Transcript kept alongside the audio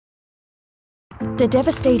The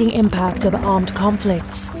devastating impact of armed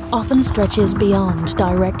conflicts often stretches beyond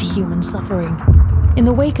direct human suffering. In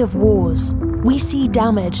the wake of wars, we see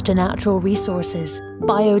damage to natural resources,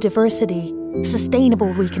 biodiversity,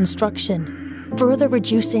 sustainable reconstruction, further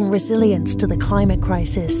reducing resilience to the climate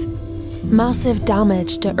crisis. Massive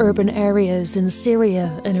damage to urban areas in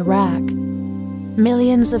Syria and Iraq.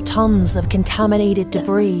 Millions of tons of contaminated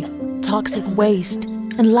debris, toxic waste,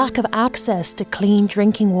 and lack of access to clean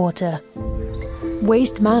drinking water.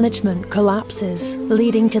 Waste management collapses,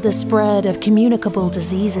 leading to the spread of communicable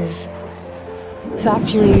diseases.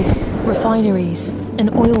 Factories, refineries,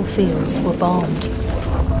 and oil fields were bombed.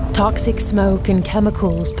 Toxic smoke and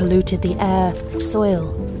chemicals polluted the air,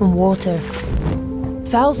 soil, and water.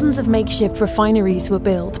 Thousands of makeshift refineries were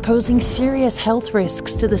built, posing serious health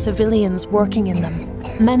risks to the civilians working in them,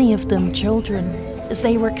 many of them children, as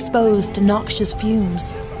they were exposed to noxious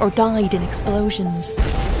fumes or died in explosions.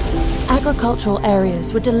 Agricultural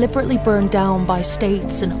areas were deliberately burned down by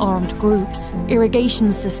states and armed groups.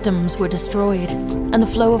 Irrigation systems were destroyed, and the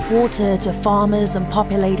flow of water to farmers and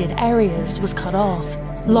populated areas was cut off.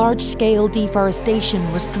 Large-scale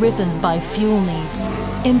deforestation was driven by fuel needs,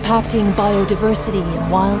 impacting biodiversity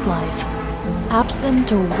and wildlife.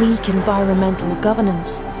 Absent or weak environmental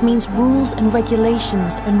governance means rules and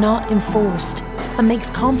regulations are not enforced and makes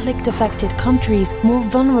conflict-affected countries more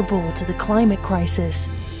vulnerable to the climate crisis.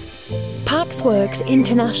 PAX works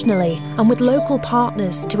internationally and with local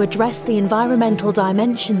partners to address the environmental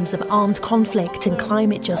dimensions of armed conflict and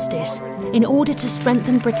climate justice in order to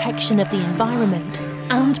strengthen protection of the environment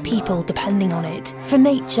and people depending on it, for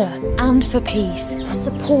nature and for peace.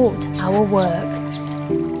 Support our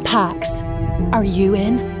work. PAX, are you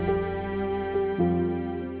in?